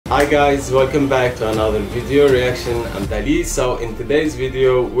Hi guys, welcome back to another video reaction. I'm Dali. So in today's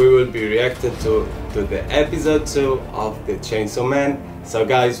video we will be reacting to the episode 2 of the Chainsaw Man. So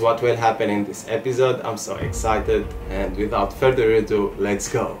guys, what will happen in this episode? I'm so excited, and without further ado, let's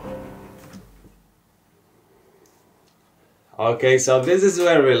go. Okay, so this is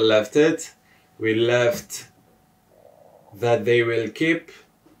where we left it. We left that they will keep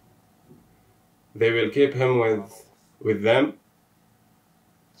him with them.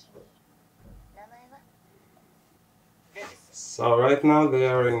 So right now they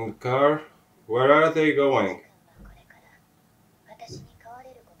are in the car. Where are they going?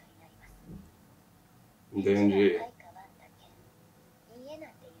 DNG.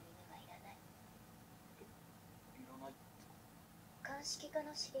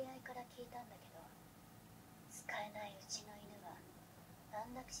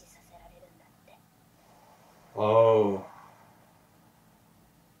 Oh.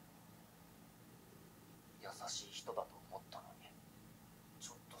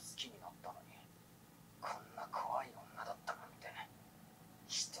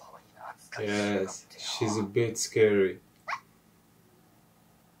 Yes, she's a bit scary.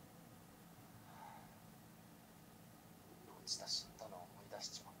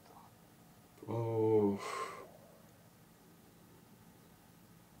 Oh.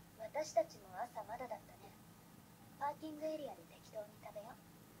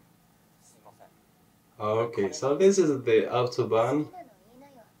 Okay, so this is the autobahn.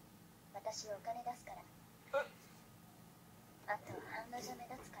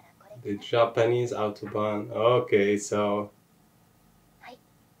 The Japanese autobahn. Okay, so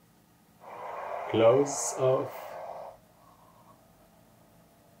close off.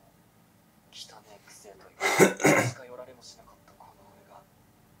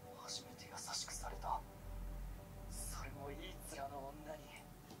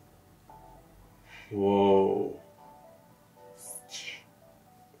 Whoa.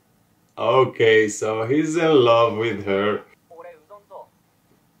 Okay, so he's in love with her.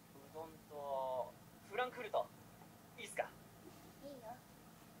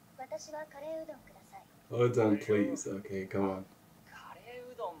 Udon, please. Okay, come on.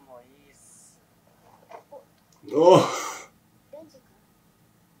 Oh.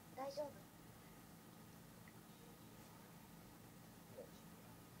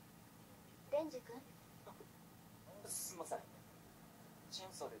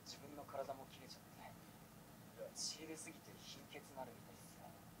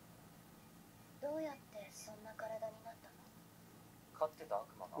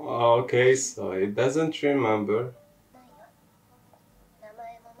 Okay, so he doesn't remember.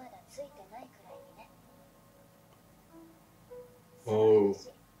 Oh.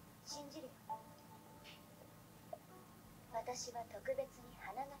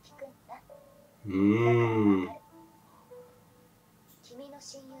 Hmm.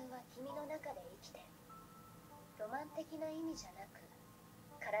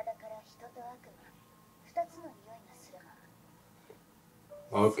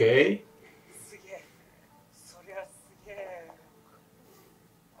 Okay.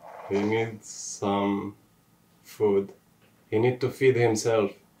 He needs some food. He needs to feed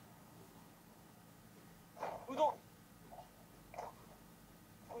himself.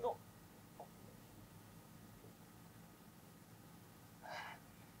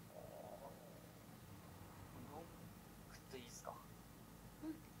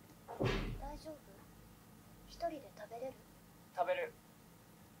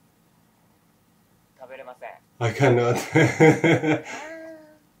 I cannot.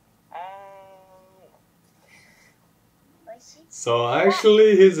 So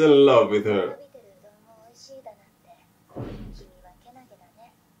actually he's in love with her.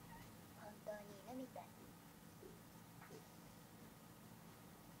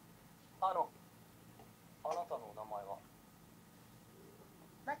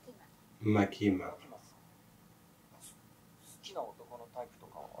 Makima.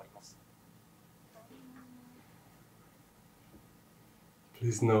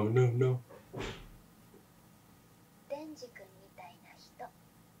 Please, no, no, no.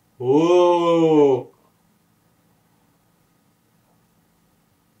 Oh.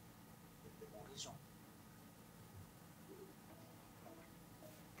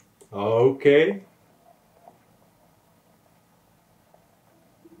 Okay.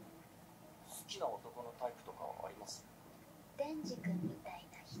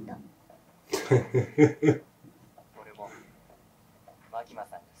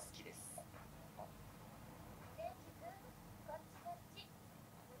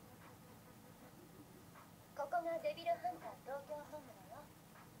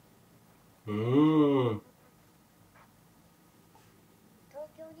 うーん。東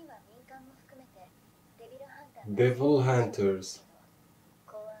京には民間も含めてデビルハンター Devil Hunters。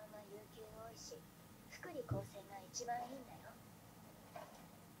公安は有給多いし、福利厚生が一番いいんだよ。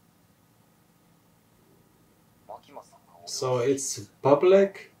So it's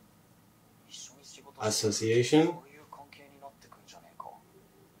public association.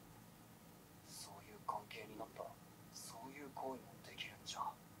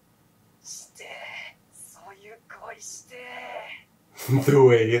 して The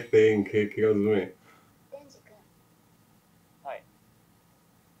way you think, it kills me. デンジ君。はい。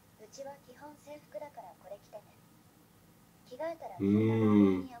うちは基本制服だからこれ着てね。着替えたらみんなの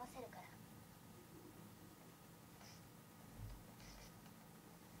に合わせるから。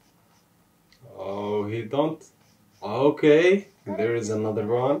Oh, he don't. Okay, there is another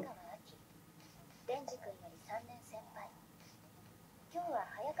one. デンジ君より3年先輩。今日は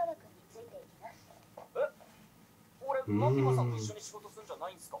早川君についていきな。マキマさんと一緒に仕事するんじゃな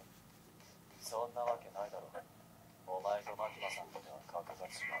いんすか？そんなわけないだろう。お前とマキマさんとは格が違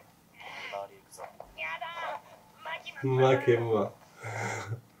う。今に行くぞ。やだマキマ。マキマ。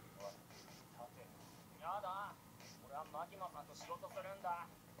やだ俺はマキマさんと仕事するんだ。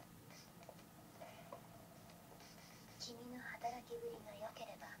君の働きぶりが良け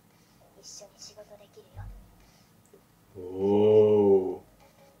れば一緒に仕事できるよ。Oh.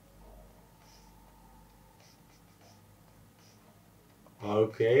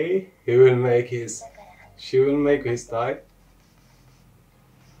 Okay, he will make his. She will make his type.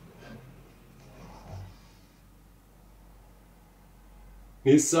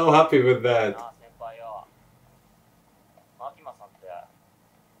 He's so happy with that.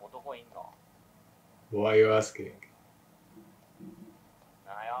 Why are you asking?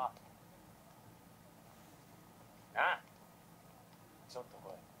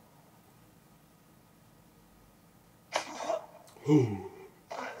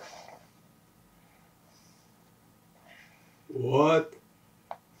 What?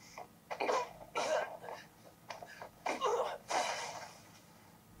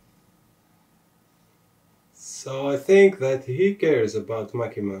 So I think that he cares about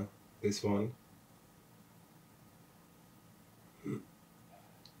Makima, this one.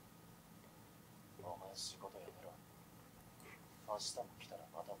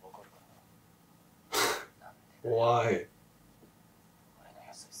 Why?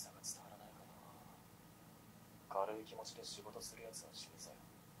 軽い気持ちで仕事するやつは死ぬぜ。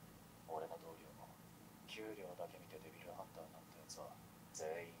俺の同僚も給料だけ見てデビルハンターなんてやつは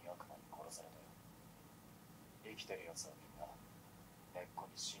全員悪魔に殺されたよ。生きてるやつはみんな根っこ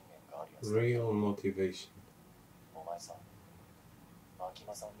に信念があるやつだ。 Real motivation. お前さ、マキ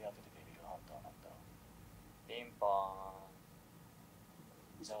マさん目当てでデビルハンターなんだ。ピンポー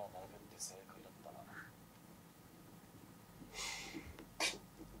ン。じゃあ殴って正解だったな。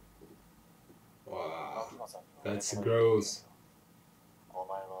Wow, that's gross. お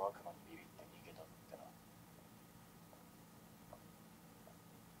前は悪魔にビビって逃げたってな。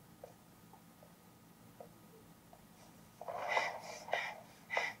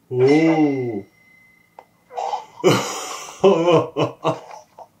Oh.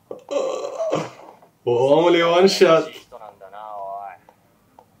 Only one shot.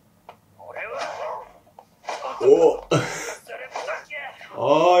 Oh.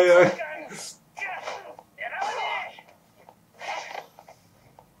 Oh yeah.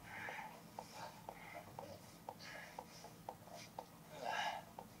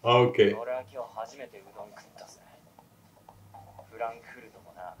 Okay. 俺は今日初めてうどん食ったぜ。フランクフルト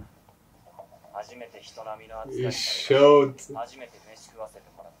もな。初めて人並みの扱いされた。初めて飯食わせて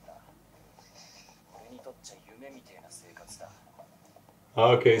もらった。俺にとっちゃ夢みてえな生活だ。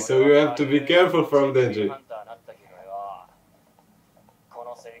Okay, so you have to be careful from danger. こ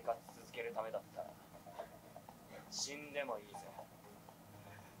の生活続けるためだったら死んでもいいぜ。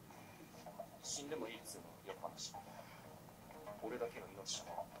死んでもいいっつうのよっぱなし。俺だけの命だ。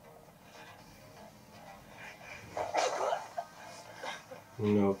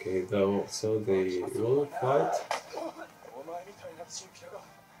Okay, though, so they will fight.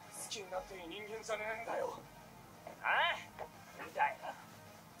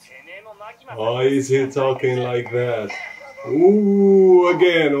 Why is he talking like that? Ooh,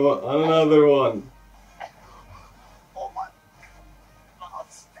 again, another one.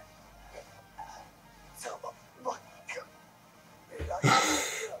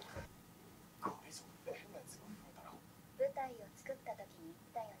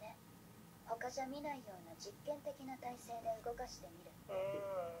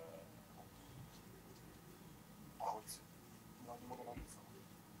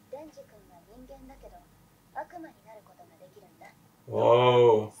 デンジ君は人間だけど悪魔になることができるんだ。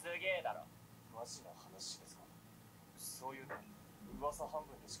Whoa. すげえだろ。マジの話ですか。そういうの噂半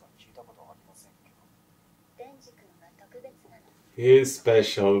分でしか聞いたことありませんけど。デンジ君は特別なの。He's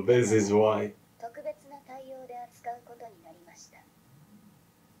special. This is why. 特別な対応で扱うことになりました。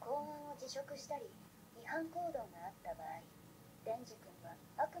公安を辞職したり違反行動があった場合、デンジ君は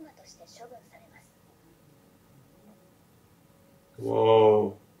悪魔として処分されます。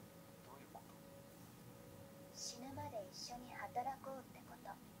Whoa. 死ぬまで一緒に働こうってこと。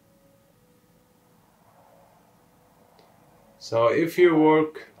So if you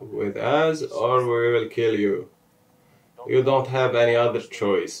work with us, or we will kill you. You don't have any other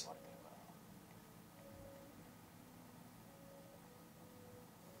choice.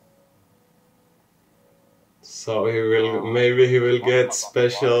 So maybe he will get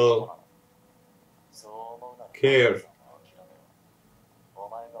special care. お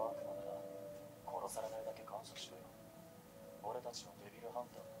前が悪魔なら殺されないだけ感謝しろよ。俺たちはデビルハン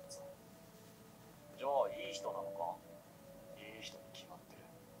ターなんだぞ。じゃあいい人なのか？いい人に決まってる。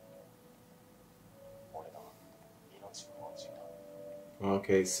俺だ。命の恩人だ。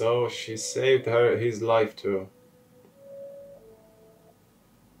Okay, so she saved his life too.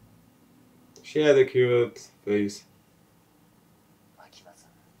 She had a cute face. 秋葉さ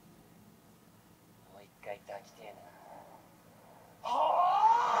ん、もう一回抱きてえな。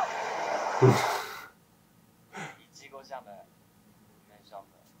いちごジャム、梅ジャム、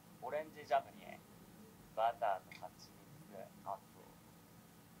オレンジジャムにバターとハチミツ、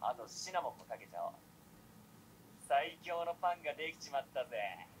あとシナモンもかけちゃおう。最強のパンができちまったぜ。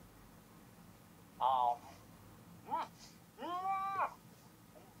ああ、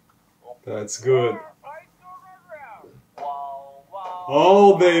That's good.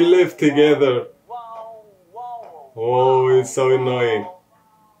 Oh, they live together. Oh, it's so annoying.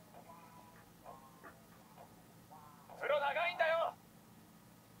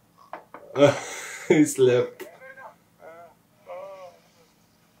 He slept.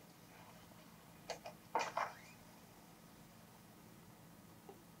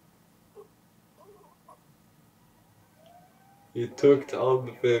 He took all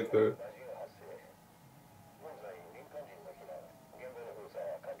the paper.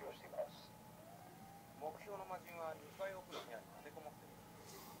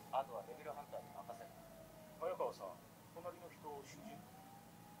 あとはデビルハンターに任せる。早川さん、隣の人を信じる。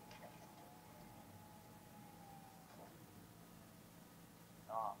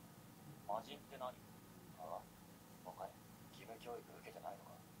なあ、魔人って何？ああ、お前、義務教育受けてないの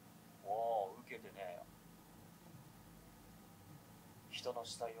か？おお、受けてねえよ。人の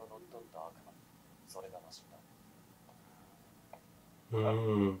死体を乗っ取った悪魔。それが魔人だ。あ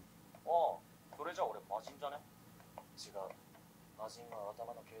あ、それじゃ俺魔人じゃね？違う。魔人は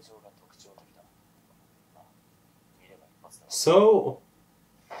頭の形状が特徴的だ。あ、見れば一発だ。So,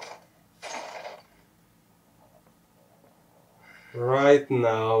 right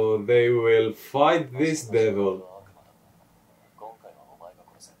now they will fight this devil. 今回はお前が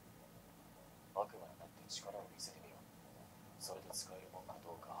殺せ。悪魔になって力を見せてみよう。それで使えるものか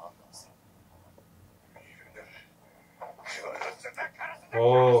どうか判断せ。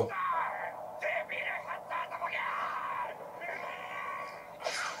Oh.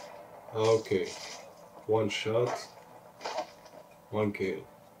 Okay. One shot. One kill.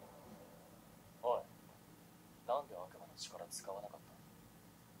 おい、なんで悪魔の力使わなかった？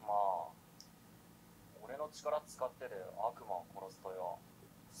まあ、俺の力使ってで悪魔を殺すとよ、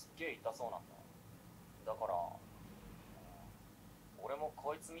すっげえ痛そうなんだ。だから、俺も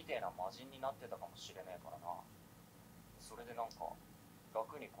こいつみてえな魔人になってたかもしれねえからな。それでなんか、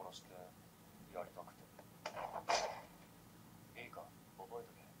楽に殺してやりたくて。いいか、覚え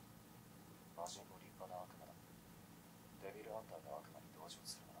とけ。魔人も立派な悪魔だ。デビルハンターが悪魔に同情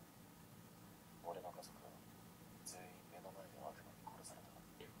するなら、俺の家族は全員目の前で悪魔に殺された。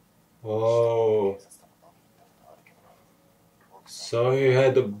Oh. So he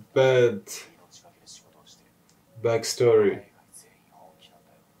had a bad backstory.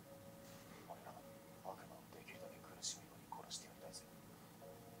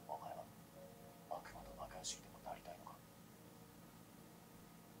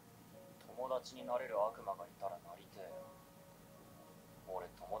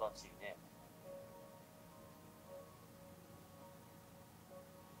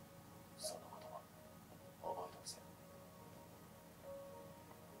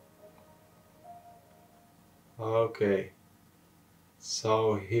 Okay.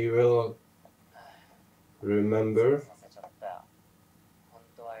 So he will remember. 本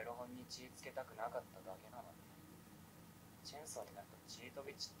当はエロ本に血つけたくなかっただけなのに。チェンソーになったら血シート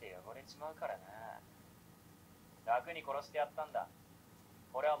ビチって汚れちまうからな。楽に殺してやったんだ。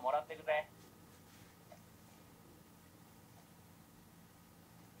これはもらってくぜ。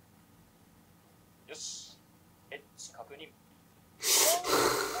よし、エッチ確認。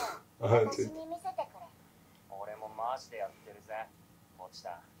私に見せてくれ。俺もマジでやってるぜ。落ち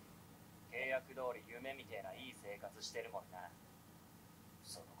た。契約通り夢みてえないい生活してるもんな。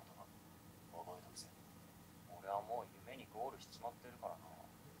その言葉覚えとくぜ。俺はもう夢にゴールしちまってるからな。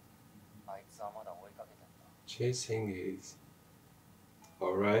あいつはまだ追いかけてんだ。 Chasing is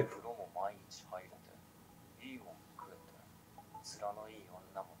alright. 風呂も毎日入れて、いいもん食えて、面のいい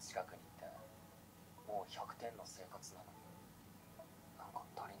女も近くにいて、もう100点の生活なのに、なんか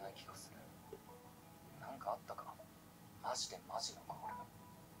足りない気がする。なんかあったか。マジでマジのこれ。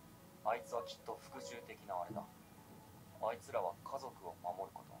あいつはきっと復讐的なあれだ。あいつらは家族を守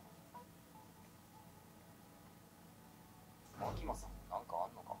ること。マキマさんもなんか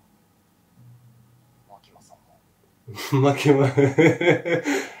あんのか。マキマさんも。マキマ。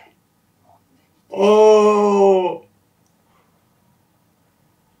Oh!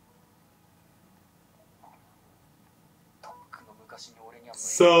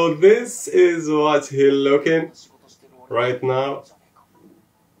 So this is what he's looking right now.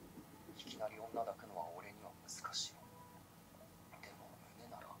 いきなり女抱くのは俺には難しい。でも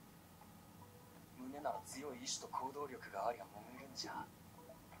胸なら強い意志と行動力がありゃ揉めるんじゃ。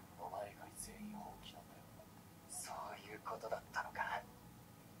お前が全員本気なんだよ。そういうことだったのか。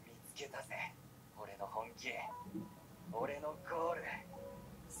見つけたぜ。俺の本気。俺のゴール。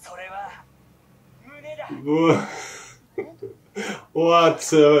それは胸だ。What?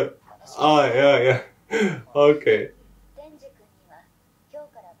 Oh, yeah. Okay.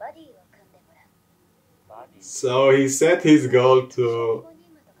 So he set his goal to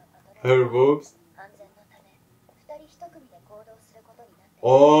her boobs.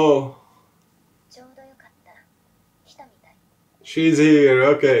 Oh. She's here,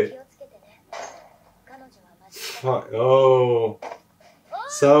 okay. Oh.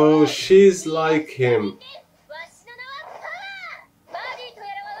 So she's like him.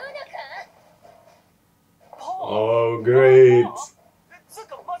 Oh, great.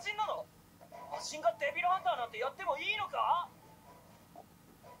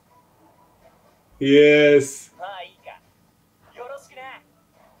 Yes.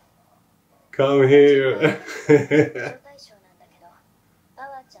 Come here.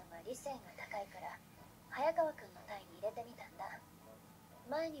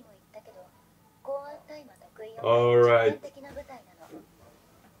 前にも言ったけど、公安大麻得意よ。 Alright. 的な舞台なの。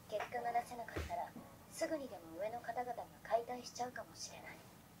結果が出せなかったら、すぐにでも上の方々が解体しちゃうかもしれない。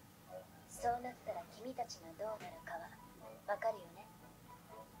そうなったら君たちがどうなるかはわかるよね。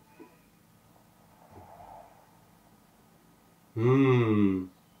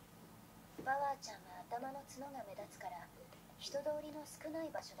パワーちゃんは頭の角が目立つから、人通りの少ない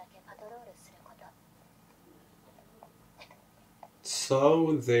場所だけパトロールすること。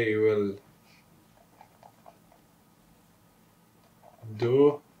So they will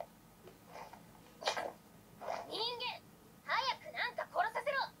do. 人間、早くなんか殺さ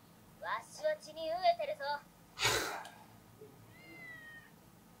せろ。わしは血に飢えてるぞ。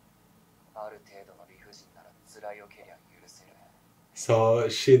ある程度の理不尽なら辛いよけりゃ許せる。 So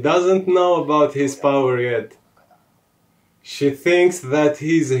she doesn't know about his power yet. She thinks that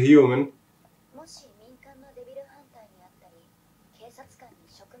he's a human. もし民間のデビルハンターにあったり、警察官に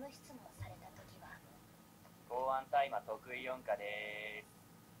職務質問されたときは、公安大麻得意音歌でーす。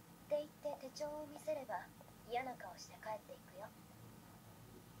って言って手帳を見せれば嫌な顔して帰っていくよ。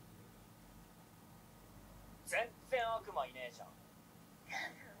全然悪魔いねえじゃん。わ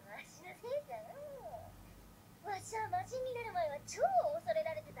しのせいかな。わしは魔人になる前は超恐れ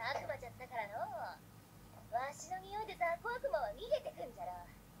られてた悪魔じゃったからの。わしの匂いで雑魚悪魔は逃げてくんじゃろ。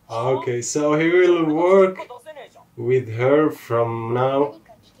 Okay, so he will work with her from now. 何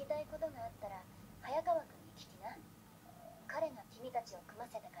か聞きたいことがあったら早川君に聞きな。彼が君たちを組ま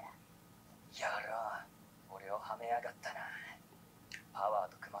せたから。やろう。俺をはめやがったな。パワ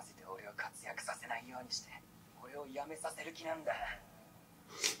ーと組ませて俺を活躍させないようにして、俺をやめさせる気なんだ。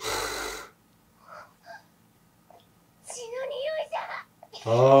血の匂いじゃ。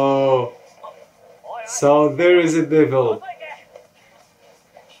 Oh, so there is a devil.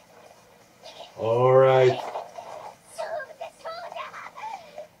 Alright. 勝負で勝負だ。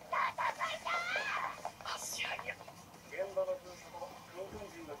戦いだ。足早い。現場の分析も空軍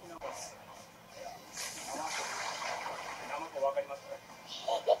人の避難です。生子わかりますか。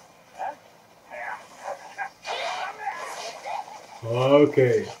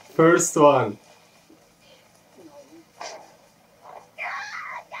 Okay, first one.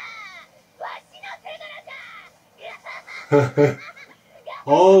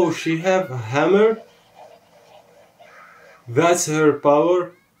 Oh, she have a hammer? That's her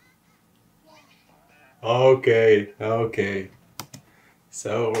power? Okay, okay.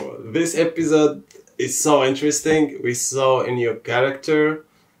 So this episode is so interesting. We saw a new character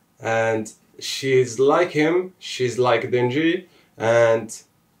and she's like him, she's like Denji, and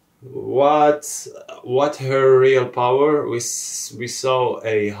what her real power, we saw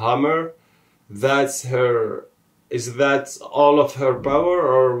a hammer. That's her. Is that all of her power,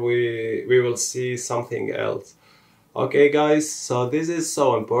 or we will see something else? Okay guys, so this is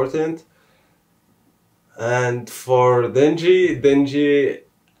so important. And for Denji,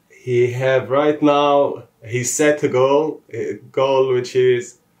 he have right now, he set a goal which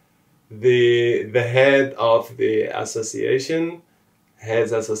is the head of the association.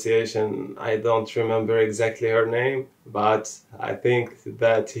 Heads association, I don't remember exactly her name, but I think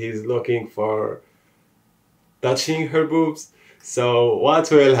that he's looking for touching her boobs. So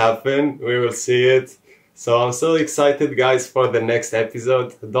what will happen? We will see it. So I'm so excited guys for the next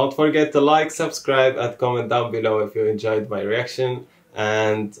episode. Don't forget to like, subscribe and comment down below if you enjoyed my reaction.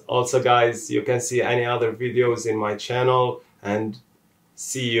 And also guys, you can see any other videos in my channel, and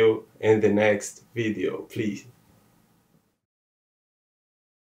see you in the next video, please.